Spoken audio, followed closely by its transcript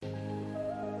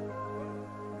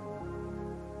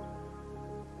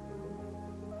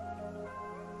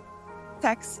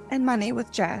Sex and Money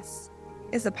with Jess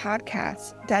is a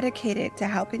podcast dedicated to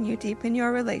helping you deepen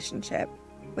your relationship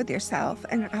with yourself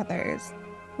and others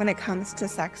when it comes to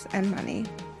sex and money.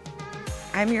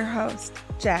 I'm your host,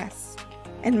 Jess,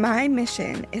 and my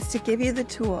mission is to give you the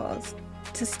tools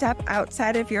to step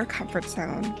outside of your comfort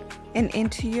zone and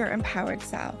into your empowered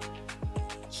self.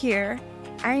 Here,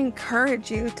 I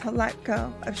encourage you to let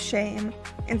go of shame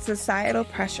and societal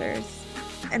pressures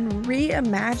and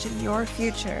reimagine your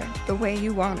future the way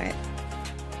you want it.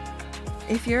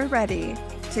 If you're ready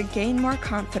to gain more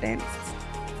confidence,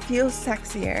 feel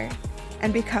sexier,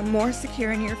 and become more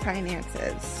secure in your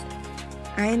finances,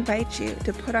 I invite you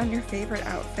to put on your favorite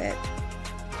outfit,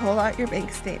 pull out your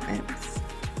bank statements,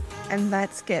 and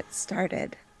let's get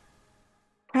started.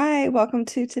 Hi, welcome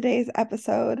to today's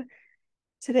episode.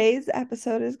 Today's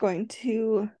episode is going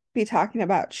to be talking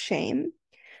about shame,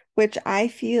 which I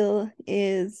feel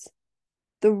is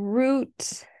the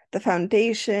root, the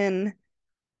foundation,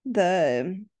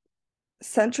 the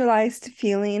centralized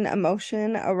feeling,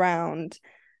 emotion around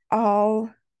all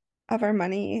of our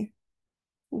money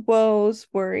woes,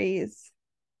 worries,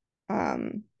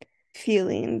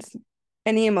 feelings,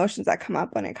 any emotions that come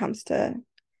up when it comes to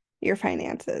your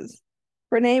finances.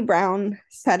 Brené Brown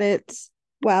said it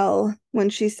well when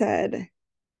she said,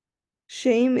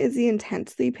 "Shame is the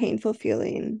intensely painful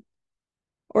feeling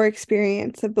or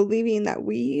experience of believing that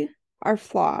we are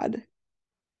flawed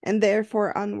and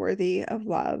therefore unworthy of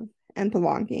love and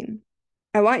belonging."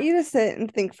 I want you to sit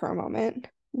and think for a moment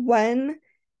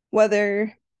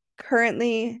whether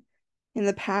currently, in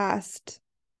the past,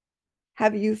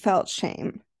 have you felt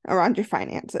shame around your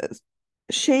finances?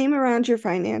 Shame around your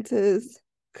finances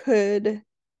could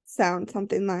sound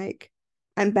something like,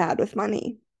 I'm bad with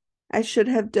money. I should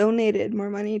have donated more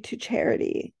money to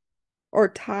charity or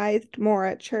tithed more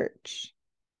at church.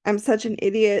 I'm such an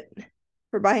idiot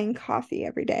for buying coffee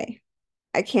every day.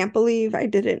 I can't believe I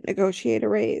didn't negotiate a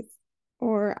raise.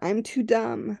 Or I'm too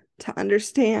dumb to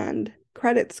understand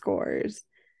credit scores.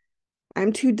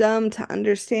 I'm too dumb to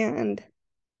understand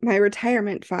my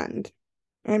retirement fund.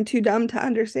 I'm too dumb to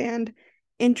understand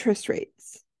interest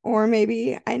rates. Or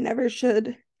maybe I never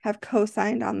should have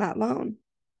co-signed on that loan.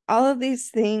 All of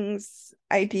these things,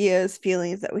 ideas,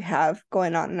 feelings that we have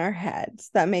going on in our heads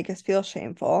that make us feel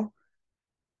shameful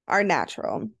are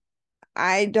natural.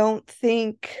 I don't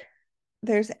think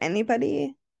there's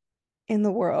anybody in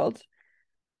the world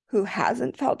who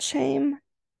hasn't felt shame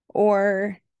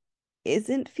or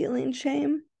isn't feeling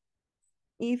shame.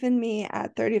 Even me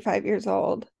at 35 years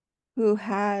old, who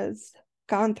has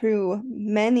gone through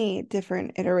many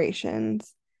different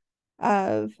iterations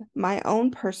of my own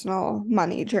personal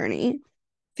money journey,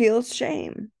 feels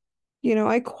shame. You know,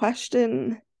 I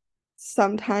question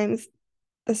sometimes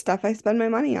the stuff I spend my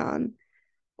money on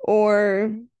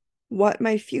or what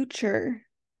my future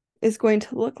is going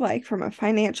to look like from a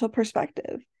financial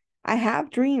perspective. I have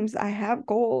dreams, I have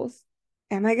goals.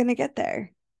 Am I going to get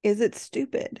there? Is it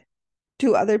stupid?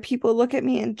 Do other people look at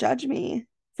me and judge me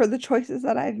for the choices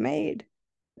that I've made?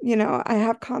 You know, I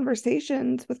have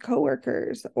conversations with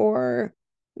coworkers or,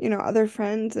 other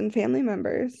friends and family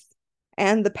members,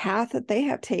 and the path that they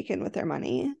have taken with their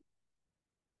money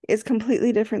is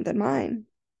completely different than mine.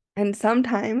 And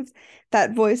sometimes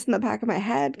that voice in the back of my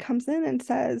head comes in and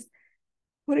says,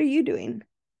 what are you doing?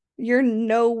 You're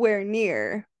nowhere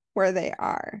near where they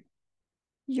are.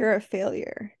 You're a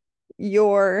failure.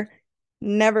 You're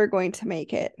never going to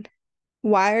make it.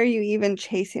 Why are you even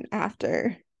chasing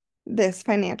after this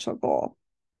financial goal?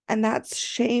 And that's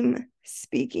shame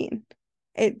speaking.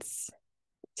 It's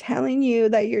telling you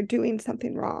that you're doing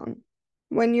something wrong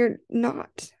when you're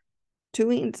not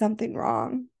doing something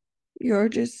wrong. Your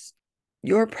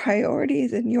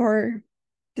priorities and your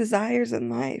desires in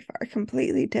life are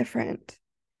completely different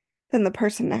than the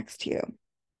person next to you.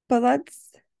 But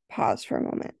let's pause for a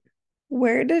moment.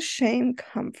 Where does shame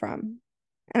come from?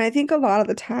 And I think a lot of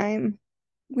the time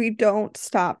we don't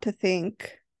stop to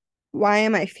think, why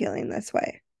am I feeling this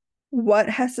way? What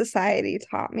has society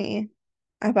taught me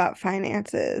about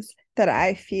finances that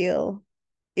I feel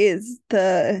is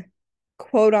the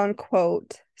quote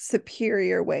unquote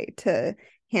superior way to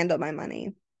handle my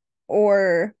money?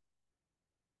 Or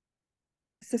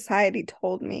society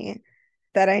told me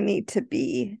that I need to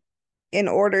be in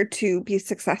order to be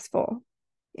successful,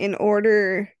 in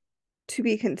order to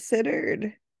be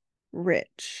considered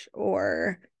rich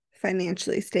or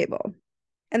financially stable.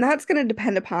 And that's going to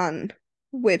depend upon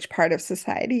which part of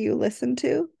society you listen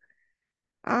to.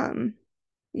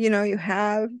 You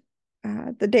have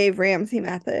the Dave Ramsey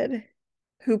method,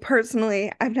 who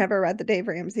personally, I've never read the Dave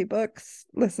Ramsey books,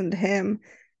 listened to him,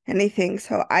 anything.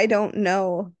 So I don't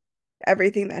know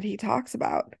everything that he talks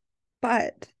about.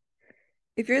 But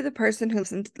if you're the person who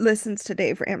listens to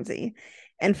Dave Ramsey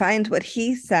and finds what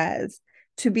he says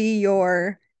to be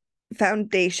your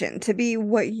foundation, to be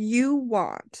what you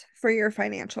want for your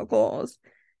financial goals,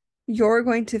 you're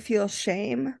going to feel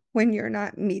shame when you're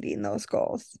not meeting those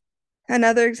goals.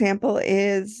 Another example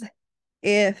is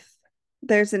if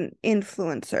there's an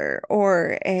influencer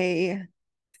or a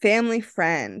family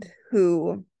friend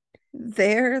who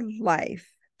their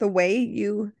life, the way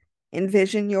you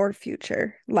envision your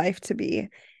future life to be,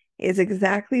 is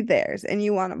exactly theirs, and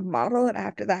you want to model it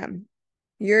after them,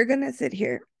 you're going to sit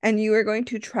here and you are going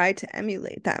to try to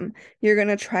emulate them. You're going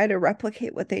to try to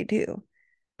replicate what they do.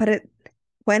 But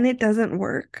when it doesn't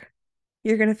work,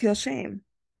 you're going to feel shame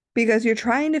because you're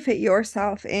trying to fit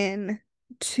yourself in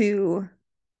to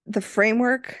the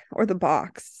framework or the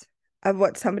box of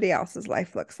what somebody else's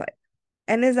life looks like.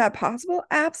 And is that possible?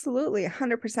 Absolutely,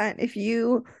 100%. If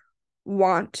you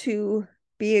want to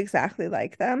be exactly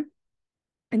like them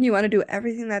and you want to do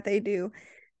everything that they do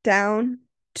down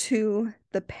to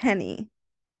the penny,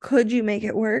 could you make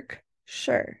it work?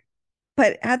 Sure.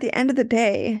 But at the end of the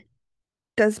day,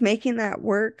 does making that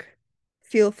work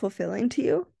feel fulfilling to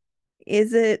you?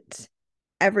 Is it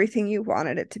everything you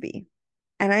wanted it to be?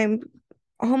 And I'm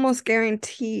almost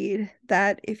guaranteed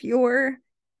that if you're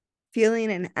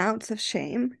feeling an ounce of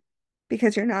shame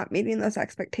because you're not meeting those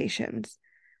expectations,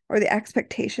 or the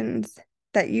expectations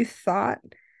that you thought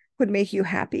would make you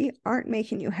happy aren't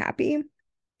making you happy,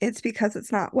 it's because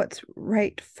it's not what's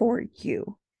right for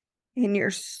you in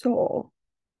your soul,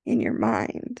 in your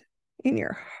mind, in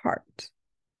your heart.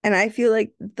 And I feel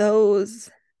like those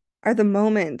are the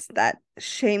moments that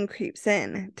shame creeps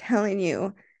in, telling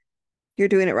you, you're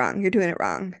doing it wrong. You're doing it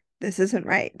wrong. This isn't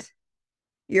right.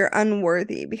 You're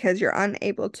unworthy because you're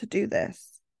unable to do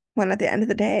this. When at the end of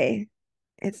the day,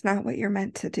 it's not what you're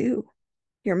meant to do.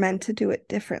 You're meant to do it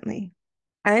differently.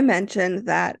 I mentioned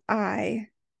that I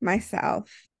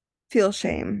myself feel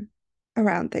shame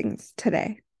around things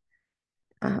today.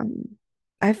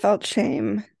 I felt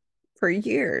shame for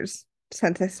years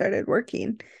since I started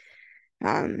working.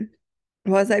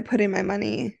 Was I putting my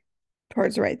money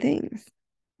towards the right things?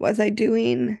 Was I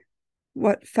doing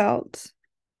what felt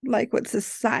like what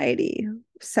society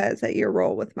says that your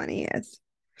role with money is?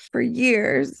 For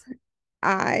years,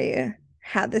 I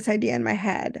had this idea in my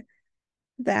head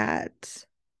that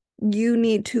you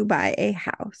need to buy a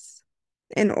house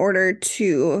in order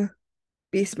to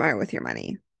be smart with your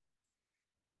money,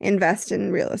 invest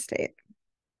in real estate.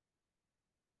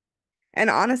 And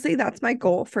honestly, that's my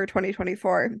goal for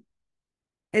 2024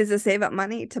 is to save up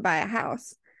money to buy a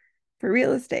house for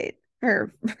real estate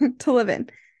or to live in.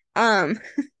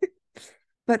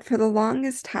 But for the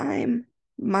longest time,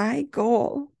 my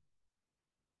goal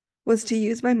was to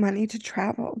use my money to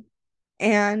travel.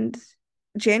 And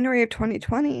January of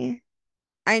 2020,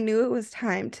 I knew it was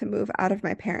time to move out of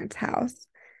my parents' house,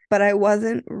 but I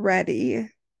wasn't ready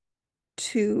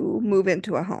to move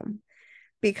into a home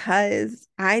because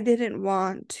I didn't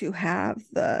want to have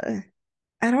I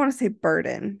don't want to say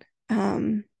burden,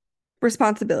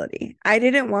 responsibility. I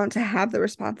didn't want to have the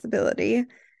responsibility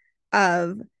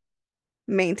of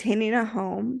maintaining a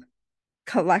home,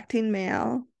 collecting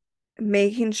mail,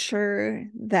 making sure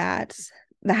that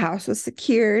the house was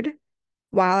secured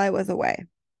while I was away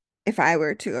if I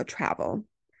were to go travel.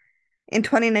 In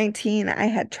 2019, I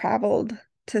had traveled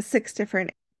to 6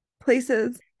 different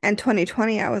places. And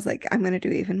 2020, I was like, I'm going to do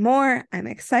even more. I'm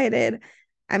excited.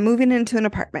 I'm moving into an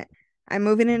apartment. I'm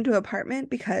moving into an apartment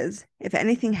because if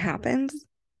anything happens,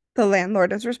 the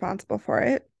landlord is responsible for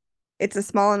it. It's a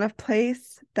small enough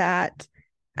place that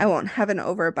I won't have an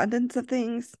overabundance of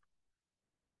things.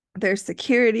 There's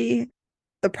security.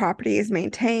 The property is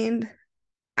maintained.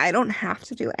 I don't have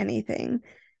to do anything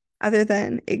other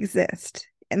than exist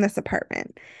in this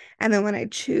apartment. And then when I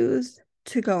choose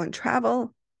to go and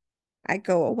travel, I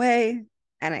go away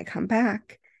and I come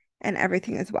back and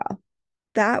everything is well.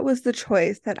 That was the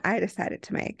choice that I decided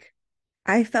to make.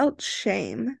 I felt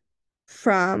shame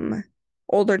from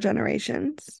older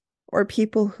generations or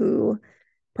people who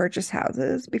purchase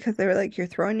houses because they were like, you're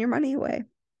throwing your money away.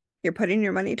 You're putting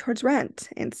your money towards rent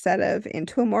instead of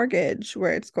into a mortgage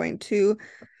where it's going to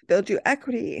build you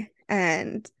equity.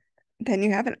 And then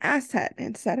you have an asset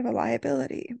instead of a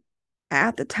liability.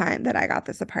 At the time that I got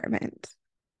this apartment,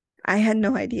 I had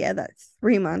no idea that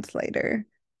 3 months later,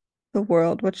 the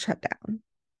world would shut down.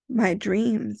 My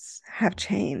dreams have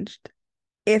changed.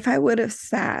 If I would have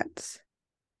sat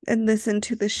and listened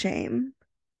to the shame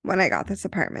when I got this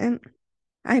apartment,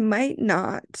 I might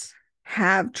not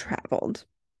have traveled.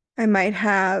 I might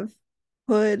have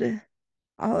put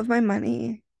all of my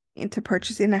money into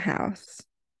purchasing a house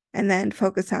and then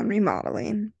focused on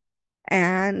remodeling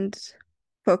and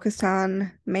focused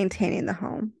on maintaining the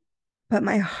home. But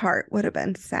my heart would have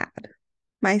been sad.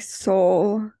 My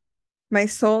soul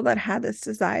that had this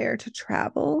desire to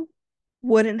travel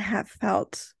wouldn't have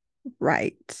felt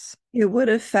right. It would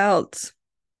have felt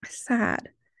sad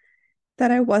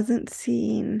that I wasn't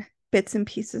seeing bits and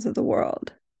pieces of the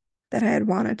world that I had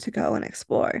wanted to go and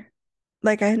explore.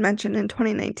 Like I had mentioned, in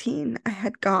 2019, I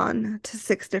had gone to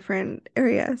 6 different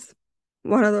areas.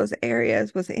 One of those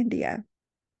areas was India,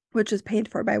 which is paid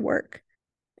for by work.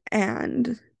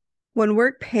 And when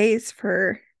work pays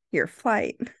for your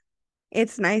flight,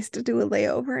 it's nice to do a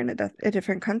layover in a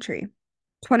different country.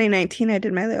 2019, I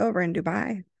did my layover in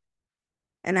Dubai.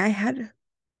 And I had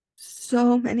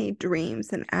so many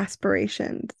dreams and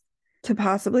aspirations to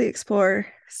possibly explore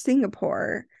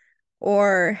Singapore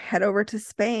or head over to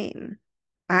Spain.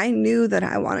 I knew that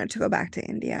I wanted to go back to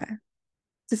India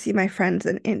to see my friends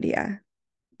in India,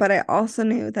 but I also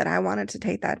knew that I wanted to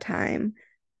take that time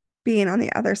being on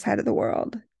the other side of the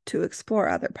world to explore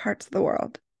other parts of the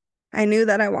world. I knew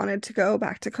that I wanted to go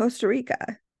back to Costa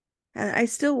Rica, and I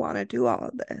still want to do all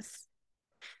of this.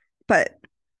 But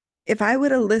if I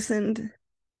would have listened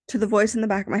to the voice in the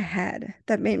back of my head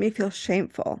that made me feel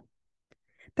shameful,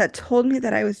 that told me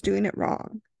that I was doing it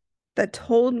wrong, that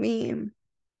told me,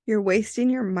 you're wasting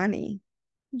your money.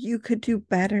 You could do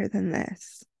better than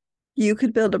this. You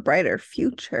could build a brighter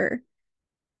future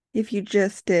if you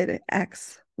just did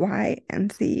X, Y,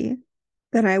 and Z,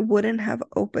 then I wouldn't have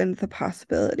opened the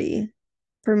possibility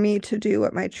for me to do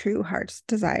what my true heart's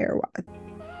desire was.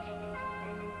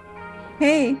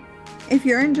 Hey, if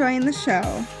you're enjoying the show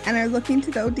and are looking to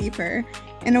go deeper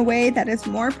in a way that is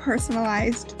more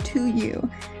personalized to you,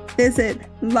 visit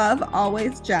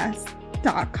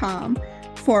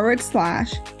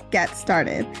lovealwaysjust.com/get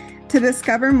started to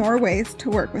discover more ways to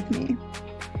work with me.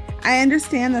 I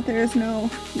understand that there is no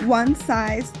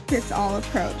one-size-fits-all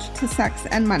approach to sex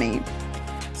and money.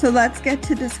 So let's get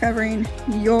to discovering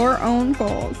your own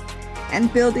goals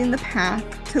and building the path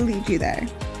to lead you there.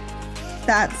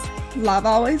 That's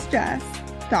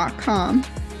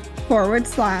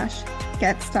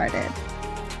lovealwaysjust.com/get started.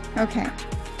 Okay,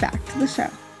 back to the show.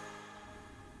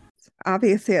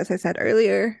 Obviously, as I said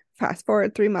earlier, fast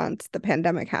forward 3 months, the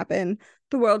pandemic happened,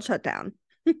 the world shut down.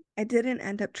 I didn't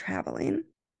end up traveling,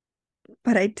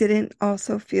 but I didn't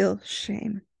also feel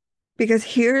shame. Because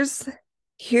here's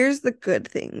the good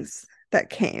things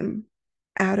that came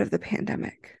out of the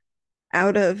pandemic,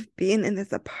 out of being in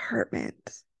this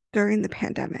apartment during the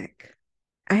pandemic.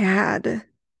 I had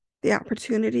the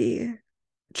opportunity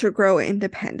to grow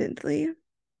independently.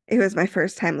 It was my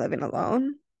first time living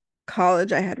alone.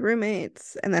 College, I had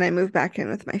roommates, and then I moved back in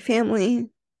with my family.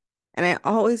 And I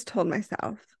always told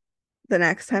myself, the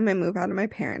next time I move out of my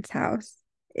parents' house,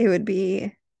 it would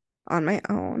be on my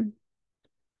own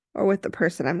or with the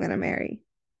person I'm going to marry.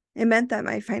 It meant that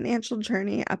my financial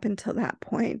journey up until that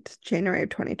point, January of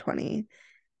 2020,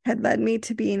 had led me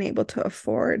to being able to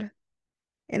afford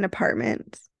an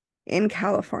apartment in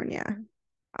California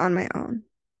on my own.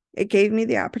 It gave me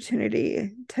the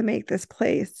opportunity to make this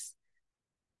place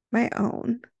my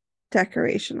own,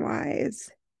 decoration-wise,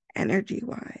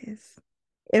 energy-wise.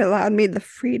 It allowed me the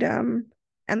freedom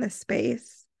and the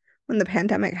space when the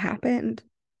pandemic happened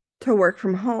to work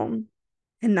from home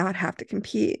and not have to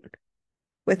compete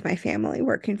with my family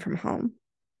working from home.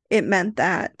 It meant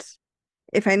that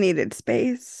if I needed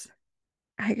space,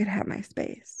 I could have my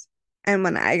space. And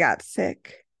when I got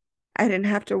sick, I didn't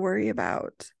have to worry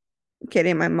about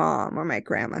getting my mom or my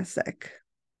grandma sick,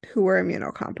 who were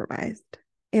immunocompromised.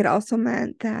 It also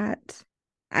meant that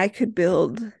I could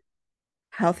build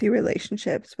healthy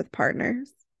relationships with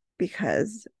partners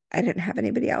because I didn't have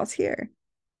anybody else here.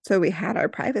 So we had our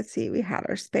privacy, we had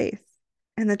our space.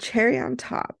 And the cherry on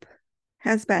top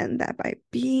has been that by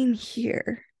being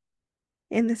here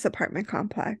in this apartment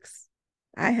complex,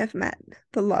 I have met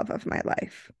the love of my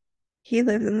life. He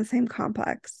lives in the same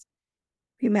complex.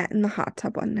 We met in the hot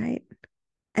tub one night,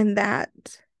 and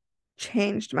that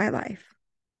changed my life.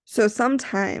 So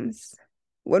sometimes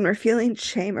when we're feeling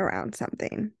shame around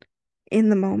something, in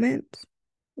the moment,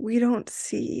 we don't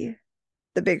see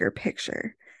the bigger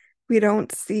picture. We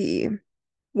don't see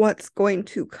what's going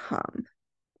to come.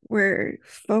 We're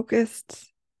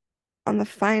focused on the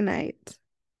finite,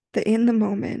 the in the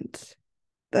moment,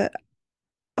 the,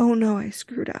 oh no, I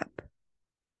screwed up.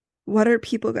 What are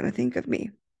people going to think of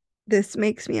me? This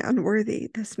makes me unworthy.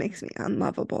 This makes me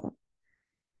unlovable.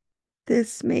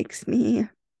 This makes me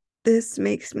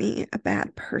a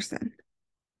bad person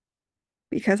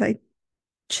because I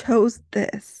chose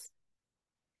this.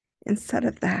 instead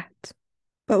of that.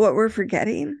 But what we're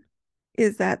forgetting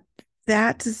is that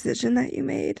that decision that you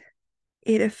made,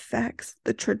 it affects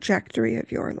the trajectory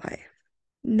of your life,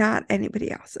 not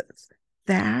anybody else's.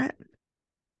 That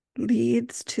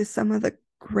leads to some of the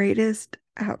greatest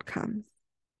outcomes,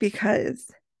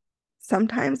 because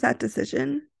sometimes that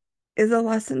decision is a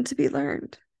lesson to be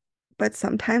learned, but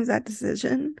sometimes that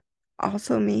decision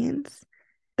also means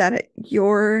that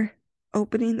you're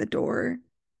opening the door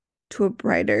to a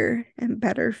brighter and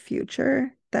better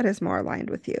future that is more aligned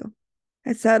with you.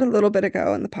 I said a little bit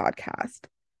ago in the podcast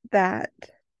that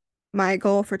my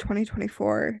goal for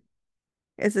 2024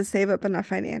 is to save up enough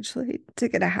financially to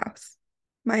get a house.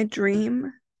 My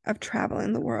dream of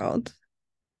traveling the world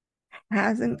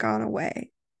hasn't gone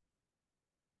away,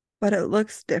 but it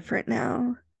looks different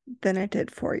now than it did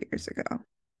 4 years ago.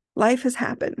 Life has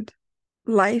happened.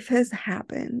 Life has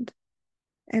happened,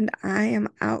 and I am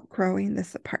outgrowing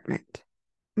this apartment.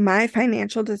 My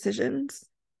financial decisions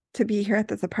to be here at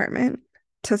this apartment,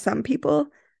 to some people,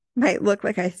 might look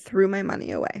like I threw my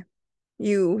money away.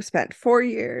 You spent 4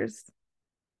 years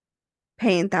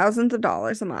paying thousands of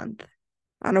dollars a month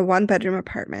on a one-bedroom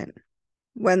apartment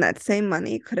when that same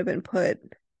money could have been put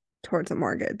towards a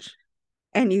mortgage,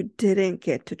 and you didn't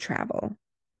get to travel.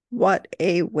 What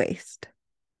a waste.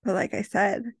 But like I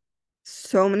said,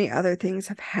 so many other things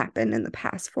have happened in the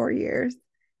past 4 years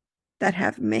that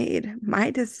have made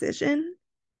my decision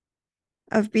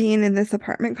of being in this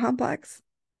apartment complex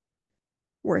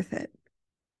worth it.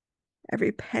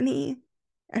 Every penny,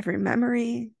 every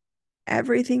memory,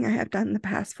 everything I have done in the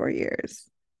past 4 years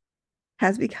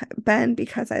has been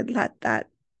because I let that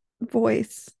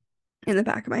voice in the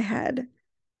back of my head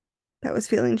that was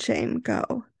feeling shame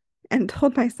go and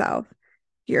told myself,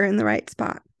 you're in the right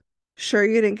spot. Sure,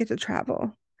 you didn't get to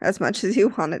travel as much as you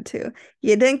wanted to.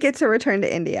 You didn't get to return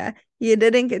to India. You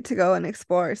didn't get to go and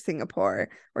explore Singapore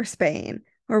or Spain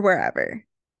or wherever.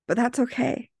 But that's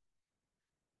okay,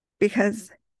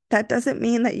 because that doesn't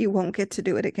mean that you won't get to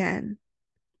do it again.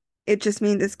 It just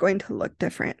means it's going to look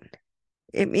different.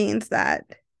 It means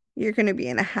that you're going to be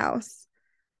in a house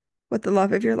with the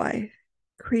love of your life,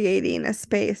 creating a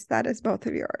space that is both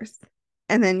of yours.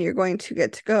 And then you're going to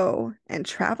get to go and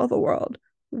travel the world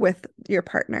with your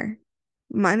partner.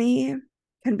 Money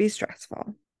can be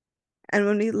stressful. And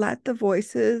when we let the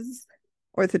voices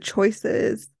or the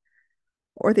choices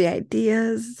or the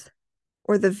ideas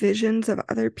or the visions of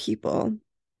other people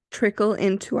trickle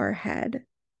into our head,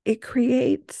 it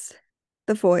creates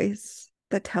the voice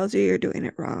that tells you you're doing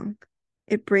it wrong.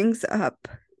 It brings up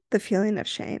the feeling of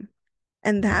shame.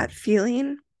 And that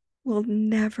feeling will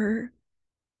never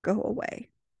go away,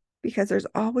 because there's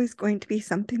always going to be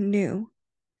something new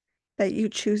that you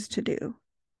choose to do.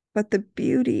 But the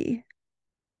beauty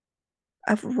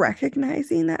of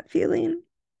recognizing that feeling,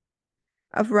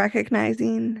 of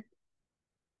recognizing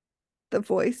the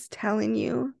voice telling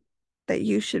you that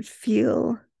you should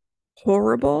feel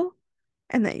horrible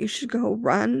and that you should go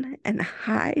run and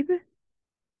hide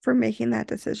for making that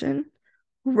decision,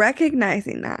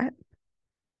 recognizing that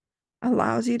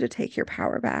allows you to take your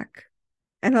power back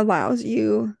and allows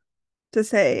you to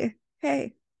say,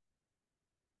 hey,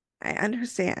 I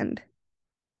understand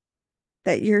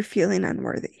that you're feeling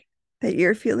unworthy, that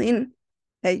you're feeling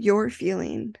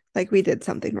like we did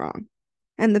something wrong.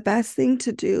 And the best thing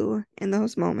to do in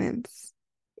those moments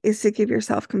is to give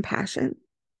yourself compassion.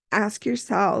 Ask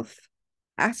yourself,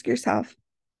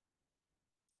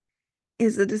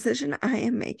 is the decision I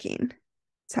am making,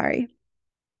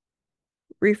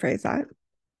 rephrase that.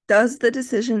 Does the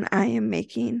decision I am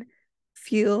making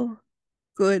feel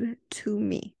good to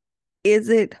me? Is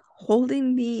it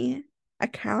holding me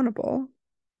accountable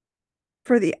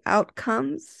for the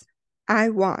outcomes I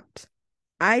want?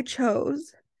 I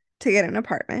chose to get an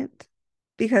apartment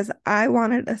because I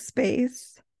wanted a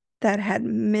space that had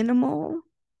minimal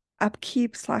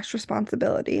upkeep /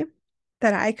 responsibility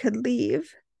that I could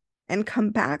leave and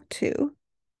come back to.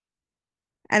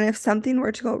 And if something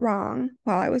were to go wrong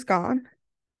while I was gone,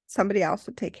 somebody else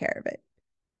would take care of it.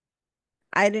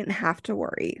 I didn't have to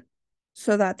worry,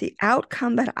 so that the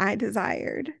outcome that I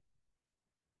desired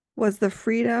was the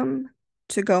freedom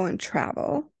to go and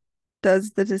travel.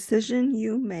 Does the decision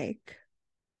you make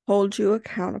hold you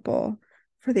accountable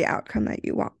for the outcome that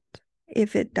you want?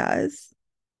 If it does,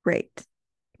 great.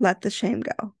 Let the shame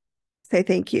go. Say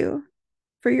thank you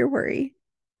for your worry.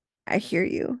 I hear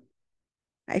you.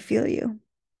 I feel you.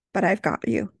 But I've got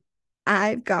you.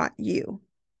 I've got you.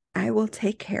 I will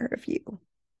take care of you.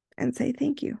 And say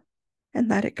thank you and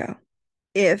let it go.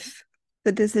 If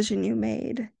the decision you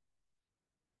made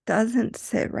doesn't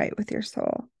sit right with your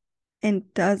soul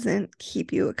and doesn't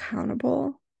keep you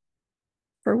accountable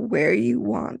for where you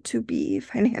want to be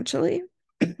financially,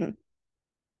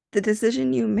 the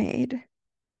decision you made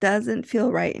doesn't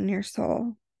feel right in your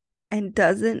soul and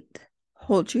doesn't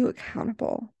hold you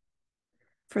accountable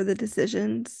for the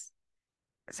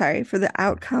for the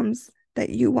outcomes that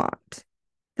you want,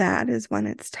 that is when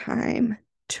it's time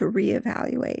to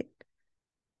reevaluate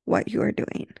what you are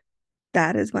doing.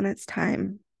 That is when it's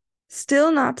time,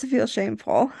 still not to feel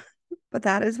shameful, but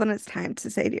that is when it's time to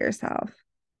say to yourself,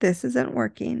 this isn't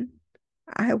working.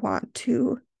 I want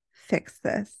to fix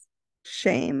this.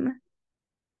 Shame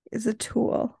is a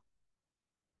tool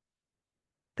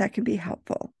that can be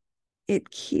helpful. It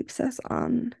keeps us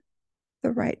on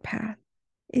the right path.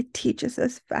 It teaches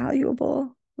us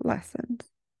valuable lessons,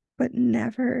 but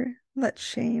never let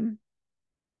shame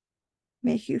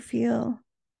make you feel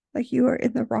like you are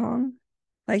in the wrong,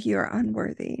 like you are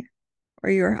unworthy, or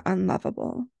you are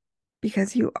unlovable,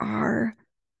 because you are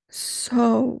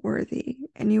so worthy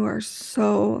and you are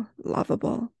so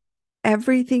lovable.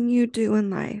 Everything you do in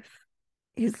life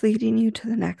is leading you to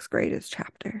the next greatest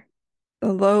chapter.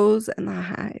 The lows and the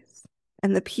highs,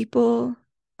 and the people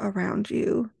around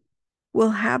you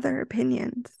will have their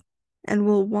opinions and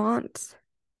will want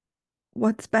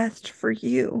what's best for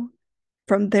you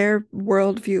from their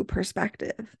worldview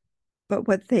perspective. But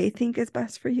what they think is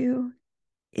best for you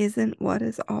isn't what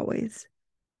is always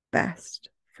best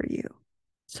for you.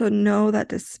 So know that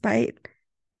despite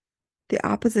the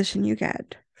opposition you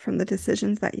get from the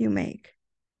decisions that you make,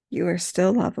 you are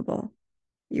still lovable.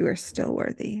 You are still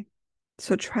worthy.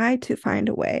 So try to find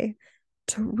a way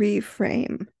to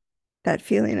reframe that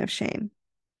feeling of shame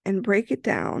and break it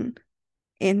down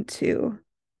into,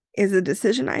 is a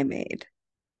decision I made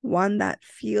one that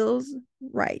feels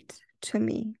right to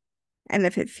me? And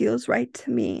if it feels right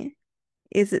to me,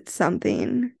 is it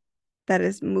something that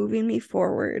is moving me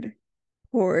forward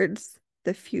towards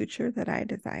the future that I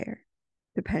desire?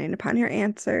 Depending upon your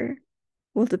answer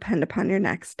will depend upon your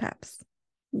next steps.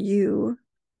 You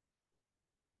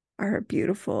are a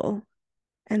beautiful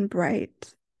and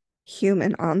bright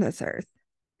human on this earth,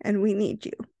 and we need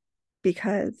you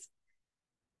because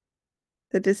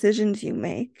the decisions you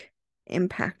make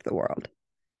impact the world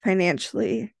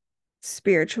financially,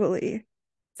 spiritually,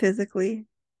 physically.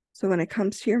 So when it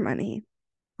comes to your money,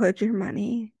 put your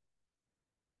money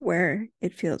where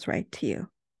it feels right to you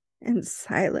and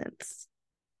silence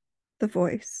the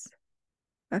voice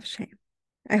of shame.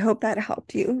 I hope that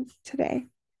helped you today.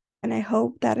 And I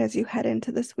hope that as you head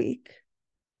into this week,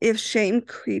 if shame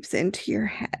creeps into your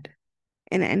head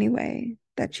in any way,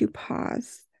 that you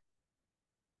pause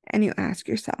and you ask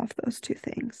yourself those two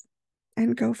things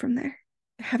and go from there.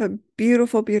 Have a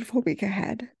beautiful, beautiful week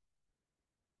ahead.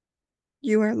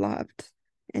 You are loved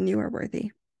and you are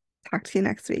worthy. Talk to you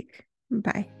next week.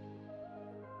 Bye.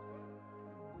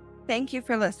 Thank you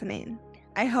for listening.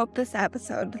 I hope this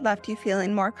episode left you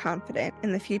feeling more confident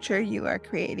in the future you are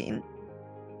creating.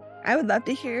 I would love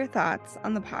to hear your thoughts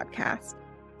on the podcast,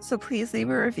 so please leave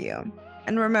a review.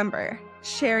 And remember,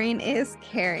 sharing is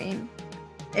caring.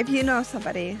 If you know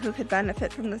somebody who could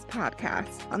benefit from this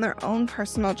podcast on their own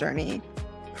personal journey,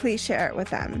 please share it with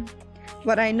them.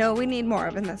 What I know we need more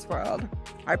of in this world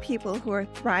are people who are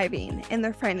thriving in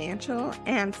their financial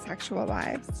and sexual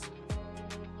lives.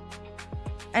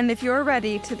 And if you're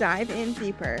ready to dive in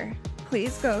deeper,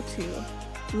 please go to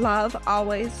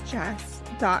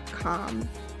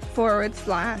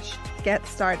lovealwaysjess.com/get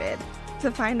started to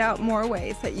find out more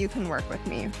ways that you can work with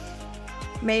me.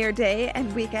 May your day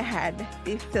and week ahead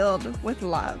be filled with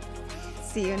love.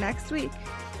 See you next week.